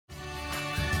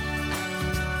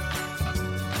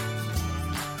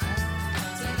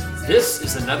This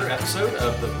is another episode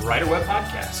of the Brighter Web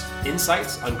Podcast,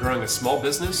 insights on growing a small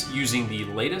business using the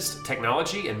latest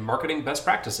technology and marketing best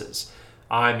practices.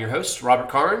 I'm your host, Robert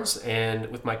Carnes, and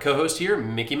with my co-host here,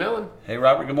 Mickey Mellon. Hey,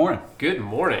 Robert, good morning. Good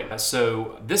morning.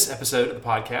 So this episode of the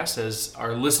podcast, as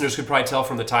our listeners could probably tell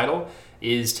from the title,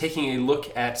 is taking a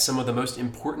look at some of the most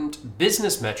important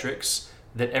business metrics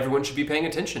that everyone should be paying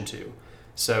attention to.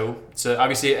 So it's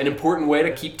obviously an important way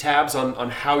to keep tabs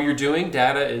on how you're doing.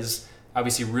 Data is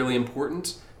obviously really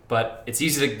important, but it's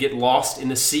easy to get lost in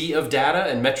the sea of data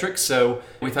and metrics. So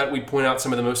we thought we'd point out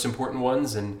some of the most important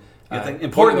ones and point in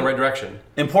the right direction.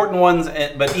 Important ones,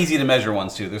 but easy to measure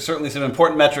ones too. There's certainly some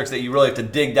important metrics that you really have to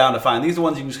dig down to find. These are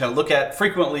ones you can just kind of look at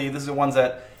frequently. These are the ones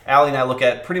that Allie and I look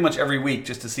at pretty much every week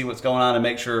just to see what's going on and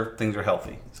make sure things are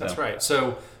healthy. That's right.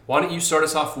 So why don't you start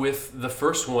us off with the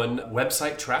first one,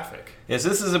 website traffic? Yes,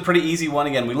 this is a pretty easy one.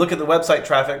 Again, we look at the website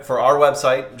traffic for our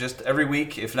website just every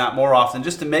week, if not more often,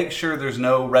 just to make sure there's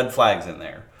no red flags in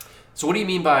there. So what do you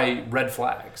mean by red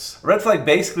flags? A red flag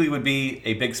basically would be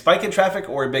a big spike in traffic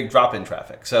or a big drop in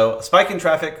traffic. So a spike in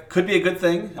traffic could be a good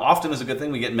thing, often is a good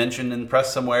thing. We get mentioned in the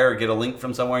press somewhere or get a link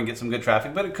from somewhere and get some good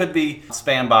traffic, but it could be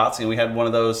spam bots. We had one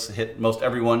of those hit most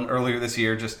everyone earlier this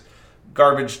year, just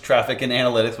garbage traffic in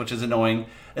analytics, which is annoying.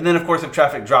 And then, of course, if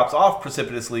traffic drops off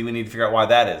precipitously, we need to figure out why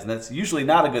that is. And that's usually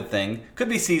not a good thing. Could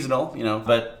be seasonal,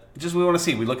 but just we want to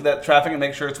see. We look at that traffic and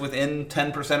make sure it's within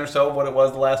 10% or so of what it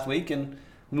was the last week and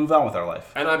move on with our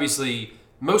life. And obviously,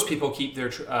 most people keep their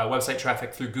website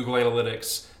traffic through Google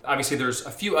Analytics. Obviously, there's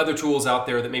a few other tools out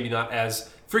there that maybe not as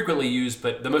frequently used,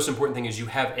 but the most important thing is you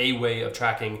have a way of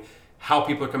tracking how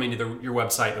people are coming to your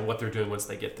website and what they're doing once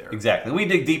they get there. Exactly. We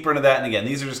dig deeper into that, and again,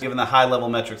 these are just given the high-level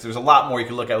metrics. There's a lot more you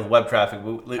can look at with web traffic.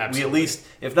 We at least,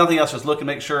 if nothing else, just look and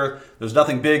make sure there's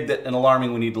nothing big and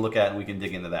alarming we need to look at, and we can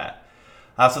dig into that.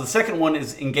 So the second one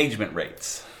is engagement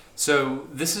rates. So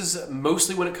this is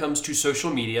mostly when it comes to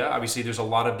social media. Obviously, there's a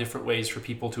lot of different ways for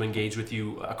people to engage with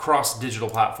you across digital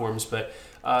platforms, but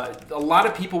a lot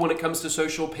of people, when it comes to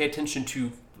social, pay attention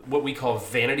to what we call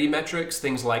vanity metrics,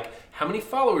 things like how many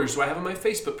followers do I have on my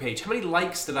Facebook page? How many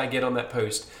likes did I get on that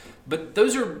post? But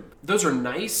those are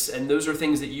nice, and those are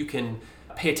things that you can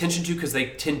pay attention to because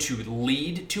they tend to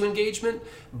lead to engagement.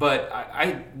 But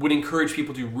I would encourage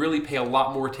people to really pay a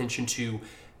lot more attention to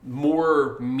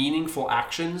more meaningful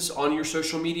actions on your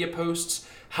social media posts.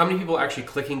 How many people are actually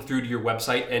clicking through to your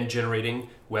website and generating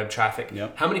web traffic?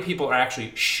 Yep. How many people are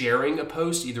actually sharing a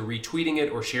post, either retweeting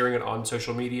it or sharing it on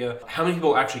social media? How many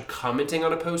people are actually commenting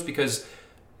on a post? Because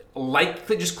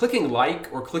just clicking like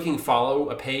or clicking follow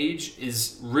a page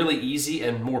is really easy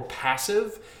and more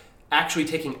passive. Actually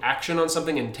taking action on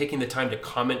something and taking the time to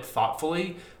comment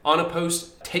thoughtfully on a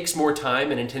post takes more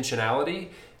time and intentionality.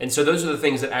 And so those are the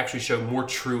things that actually show more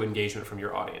true engagement from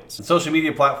your audience. And social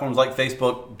media platforms like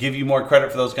Facebook give you more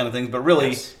credit for those kind of things, but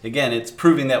really, Again, it's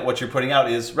proving that what you're putting out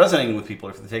is resonating with people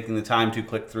if they're taking the time to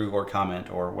click through or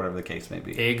comment or whatever the case may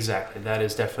be. Exactly. That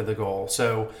is definitely the goal.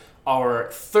 So our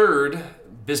third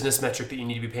business metric that you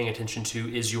need to be paying attention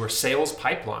to is your sales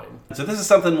pipeline. So this is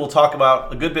something we'll talk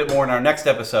about a good bit more in our next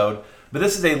episode, but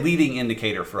this is a leading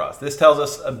indicator for us. This tells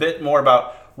us a bit more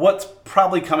about what's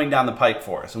probably coming down the pipe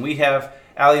for us. And we have,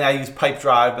 Allie and I use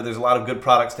Pipedrive, but there's a lot of good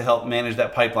products to help manage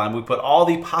that pipeline. We put all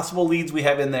the possible leads we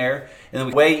have in there, and then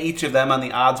we weigh each of them on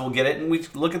the odds we'll get it, and we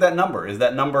look at that number. Is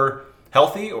that number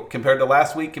healthy compared to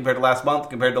last week, compared to last month,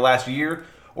 compared to last year,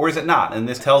 or is it not? And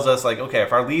this tells us, okay,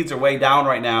 if our leads are way down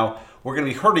right now, we're going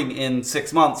to be hurting in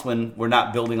 6 months when we're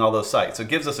not building all those sites. So it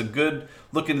gives us a good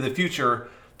look into the future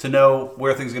to know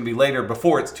where things are going to be later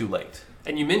before it's too late.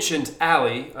 And you mentioned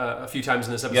Allie a few times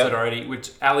in this episode already,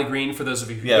 which Allie Green, for those of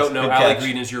you who don't know, Allie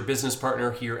Green is your business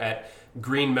partner here at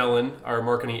Green Mellon, our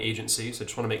marketing agency. So I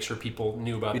just want to make sure people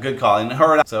knew about it. Good call. And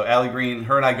Allie Green,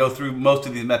 her and I go through most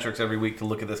of these metrics every week to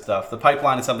look at this stuff. The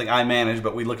pipeline is something I manage,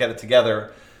 but we look at it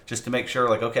together just to make sure,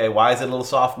 okay, why is it a little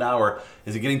soft now? Or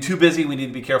is it getting too busy? We need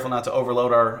to be careful not to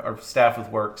overload our staff with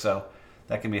work. So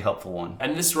that can be a helpful one.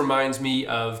 And this reminds me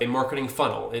of a marketing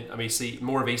funnel. It obviously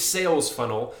more of a sales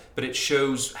funnel, but it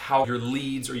shows how your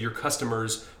leads or your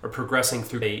customers are progressing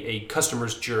through a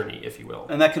customer's journey, if you will.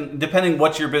 And that can, depending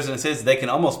what your business is, they can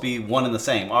almost be one and the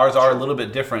same. Ours are a little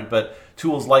bit different, but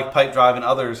tools like Pipedrive and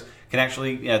others can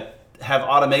actually have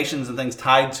automations and things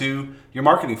tied to your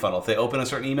marketing funnel. If they open a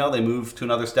certain email, they move to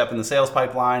another step in the sales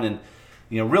pipeline, and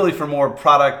really for more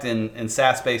product and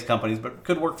SaaS-based companies, but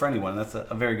could work for anyone. That's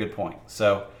a very good point.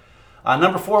 So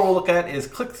number 4 we'll look at is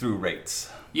click-through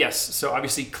rates. Yes, so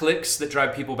obviously clicks that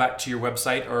drive people back to your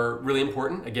website are really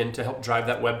important, again, to help drive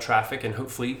that web traffic and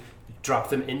hopefully drop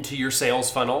them into your sales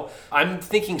funnel. I'm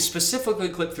thinking specifically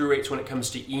click-through rates when it comes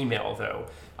to email, though.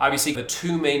 Obviously, the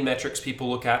two main metrics people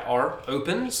look at are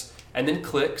opens and then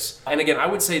clicks. And again, I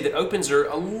would say that opens are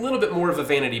a little bit more of a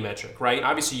vanity metric, right?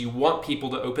 Obviously, you want people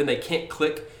to open. They can't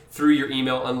click through your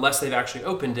email unless they've actually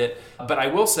opened it. But I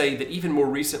will say that even more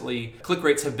recently, click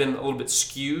rates have been a little bit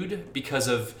skewed because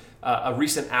of a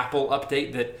recent Apple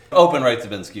update that... Open rates have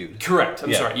been skewed. Correct.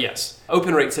 I'm sorry. Yes.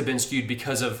 Open rates have been skewed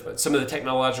because of some of the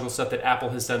technological stuff that Apple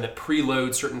has done that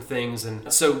preload certain things.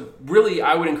 And so really,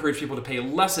 I would encourage people to pay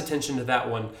less attention to that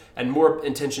one and more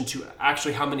attention to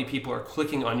actually how many people are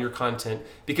clicking on your content.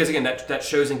 Because again, that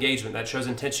shows engagement. That shows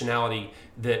intentionality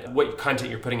that what content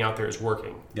you're putting out there is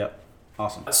working. Yep.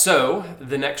 Awesome. So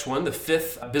the next one, the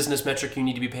fifth business metric you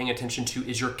need to be paying attention to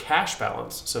is your cash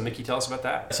balance. So Mickey, tell us about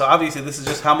that. So obviously this is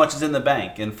just how much is in the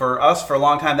bank. And for us, for a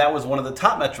long time, that was one of the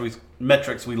top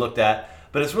metrics we looked at.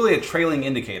 But it's really a trailing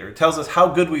indicator. It tells us how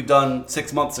good we've done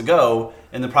 6 months ago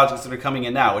in the projects that are coming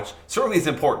in now, which certainly is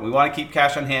important. We want to keep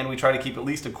cash on hand. We try to keep at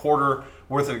least a quarter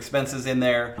worth of expenses in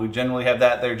there. We generally have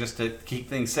that there just to keep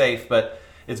things safe. But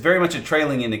it's very much a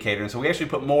trailing indicator. And so we actually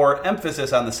put more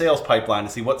emphasis on the sales pipeline to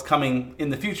see what's coming in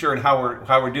the future and how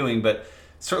we're doing. But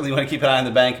certainly you want to keep an eye on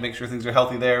the bank, make sure things are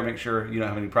healthy there, make sure you don't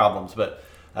have any problems. But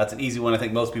that's an easy one. I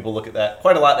think most people look at that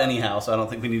quite a lot anyhow, so I don't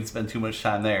think we need to spend too much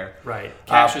time there. Right.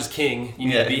 Cash is king. You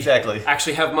need to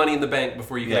actually have money in the bank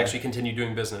before you can actually continue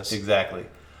doing business. Exactly.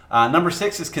 Number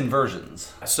 6 is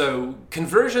conversions. So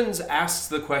conversions asks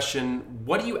the question,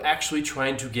 what are you actually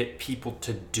trying to get people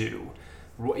to do?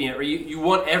 You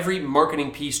want every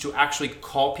marketing piece to actually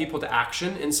call people to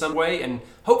action in some way, and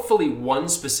hopefully one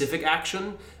specific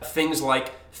action. Things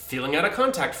like filling out a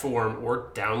contact form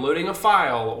or downloading a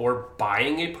file or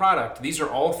buying a product. These are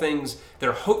all things that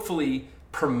are hopefully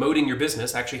promoting your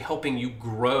business, actually helping you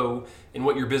grow in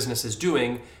what your business is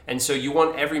doing. And so you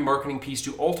want every marketing piece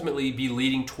to ultimately be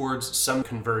leading towards some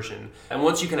conversion. And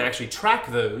once you can actually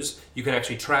track those, you can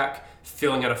actually track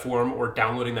filling out a form or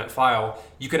downloading that file,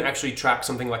 you can actually track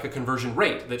something like a conversion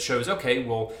rate that shows, okay,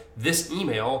 well, this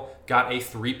email got a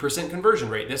 3% conversion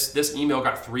rate. This email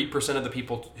got 3% of the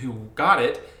people who got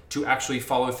it to actually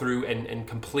follow through and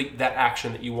complete that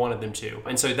action that you wanted them to.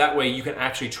 And so that way you can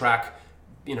actually track,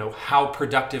 how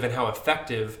productive and how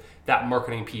effective that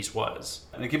marketing piece was.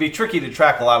 And it can be tricky to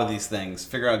track a lot of these things,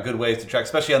 figure out good ways to track,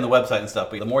 especially on the website and stuff.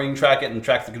 But the more you can track it and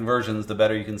track the conversions, the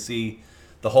better you can see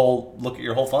look at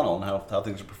your whole funnel and how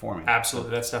things are performing. Absolutely,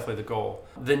 that's definitely the goal.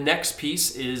 The next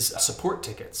piece is support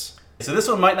tickets. So this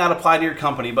one might not apply to your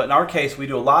company, but in our case, we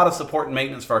do a lot of support and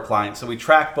maintenance for our clients. So we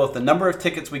track both the number of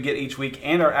tickets we get each week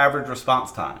and our average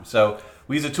response time. So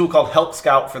we use a tool called Help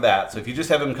Scout for that. So if you just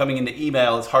have them coming into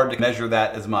email, it's hard to measure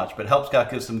that as much, but Help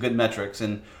Scout gives some good metrics.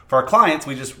 And for our clients,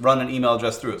 we just run an email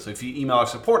address through it. So if you email our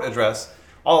support address,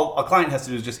 all a client has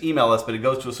to do is just email us, but it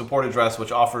goes to a support address,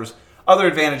 which offers other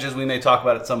advantages we may talk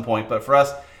about at some point. But for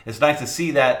us, it's nice to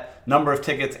see that number of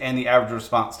tickets and the average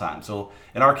response time. So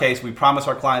in our case, we promise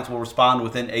our clients will respond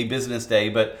within a business day,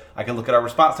 but I can look at our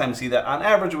response time and see that on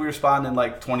average we respond in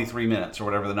like 23 minutes or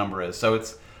whatever the number is. So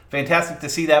it's fantastic to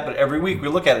see that, but every week we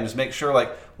look at it and just make sure,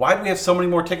 like, why did we have so many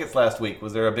more tickets last week?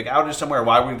 Was there a big outage somewhere?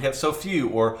 Why did we have so few?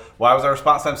 Or why was our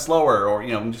response time slower? Or,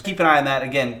 just keep an eye on that.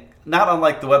 Again, not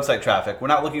unlike the website traffic. We're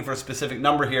not looking for a specific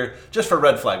number here, just for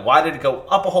red flag. Why did it go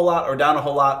up a whole lot or down a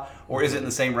whole lot? Or is it in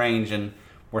the same range? And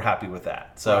we're happy with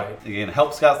that. So Again,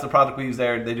 Help Scout's the product we use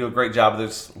there. They do a great job.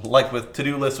 There's, like with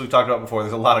to-do lists we've talked about before,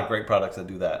 there's a lot of great products that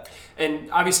do that.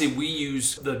 And obviously we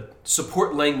use the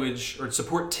support language or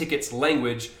support tickets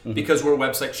language because we're a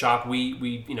website shop.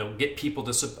 We get people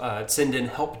to send in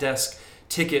help desk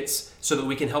tickets so that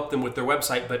we can help them with their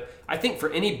website. But I think for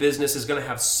any business is going to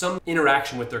have some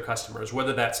interaction with their customers,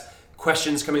 whether that's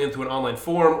questions coming in through an online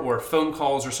form or phone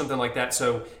calls or something like that.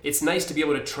 So it's nice to be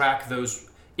able to track those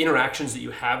interactions that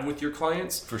you have with your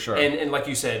clients. For sure. And like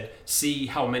you said, see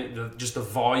how many, just the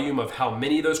volume of how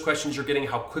many of those questions you're getting,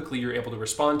 how quickly you're able to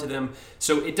respond to them.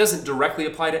 So it doesn't directly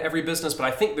apply to every business, but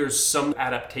I think there's some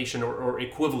adaptation or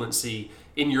equivalency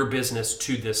in your business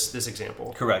to this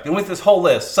example. Correct. And with this whole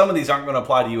list, some of these aren't going to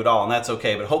apply to you at all, and that's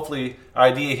okay. But hopefully our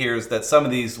idea here is that some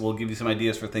of these will give you some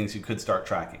ideas for things you could start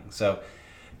tracking. So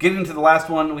getting to the last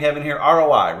one we have in here,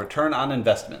 ROI, return on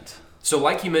investment. So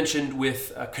like you mentioned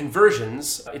with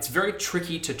conversions, it's very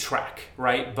tricky to track,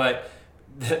 right? But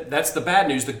that's the bad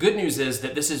news. The good news is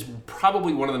that this is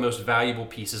probably one of the most valuable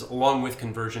pieces along with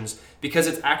conversions because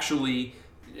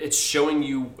it's showing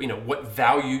you, what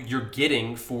value you're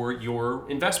getting for your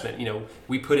investment.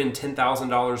 We put in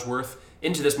 $10,000 worth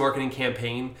into this marketing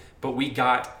campaign, but we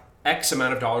got X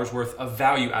amount of dollars worth of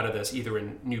value out of this, either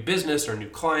in new business or new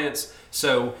clients.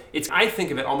 So I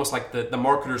think of it almost like the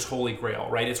marketer's holy grail,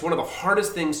 right? It's one of the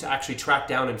hardest things to actually track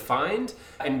down and find,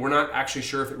 and we're not actually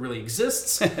sure if it really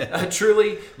exists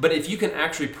truly. But if you can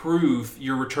actually prove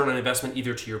your return on investment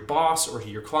either to your boss or to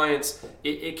your clients,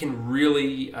 it can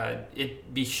really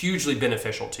it be hugely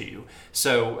beneficial to you.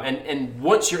 So and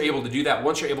once you're able to do that,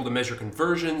 once you're able to measure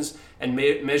conversions and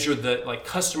measure the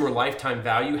customer lifetime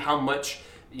value, how much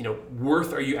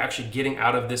worth are you actually getting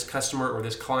out of this customer or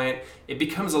this client, it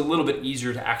becomes a little bit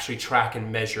easier to actually track and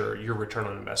measure your return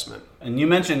on investment. And you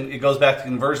mentioned it goes back to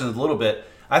conversions a little bit.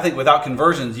 I think without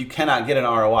conversions, you cannot get an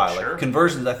ROI. Sure.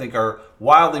 Conversions, I think, are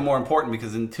wildly more important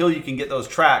because until you can get those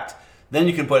tracked, then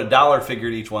you can put a dollar figure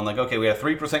to each one. Like, okay, we have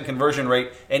 3% conversion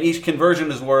rate, and each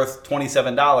conversion is worth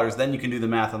 $27. Then you can do the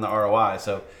math on the ROI.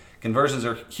 So conversions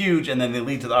are huge, and then they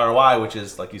lead to the ROI, which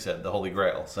is, like you said, the holy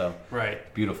grail. So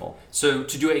right. Beautiful. So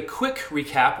to do a quick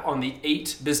recap on the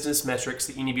 8 business metrics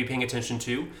that you need to be paying attention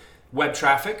to: web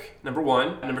traffic, number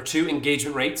 1. Number 2,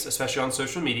 engagement rates, especially on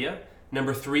social media.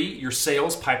 Number 3, your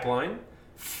sales pipeline.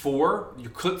 4,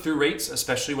 your click-through rates,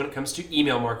 especially when it comes to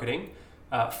email marketing.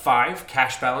 5,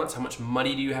 cash balance, how much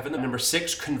money do you have in them? Number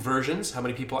 6, conversions, how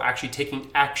many people are actually taking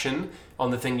action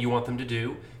on the thing you want them to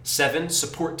do. 7,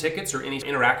 support tickets or any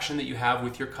interaction that you have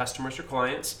with your customers or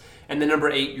clients. And then number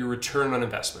 8, your return on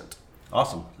investment.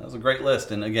 Awesome. That was a great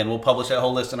list. And again, we'll publish that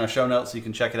whole list in our show notes so you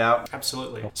can check it out.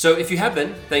 Absolutely. So if you have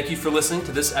been, thank you for listening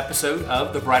to this episode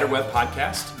of the Brighter Web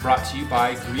Podcast, brought to you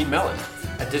by Green Melon,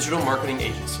 a digital marketing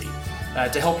agency.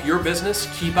 To help your business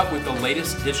keep up with the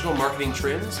latest digital marketing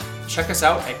trends, check us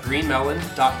out at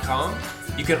greenmelon.com.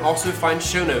 You can also find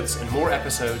show notes and more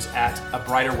episodes at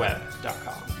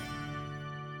abrighterweb.com.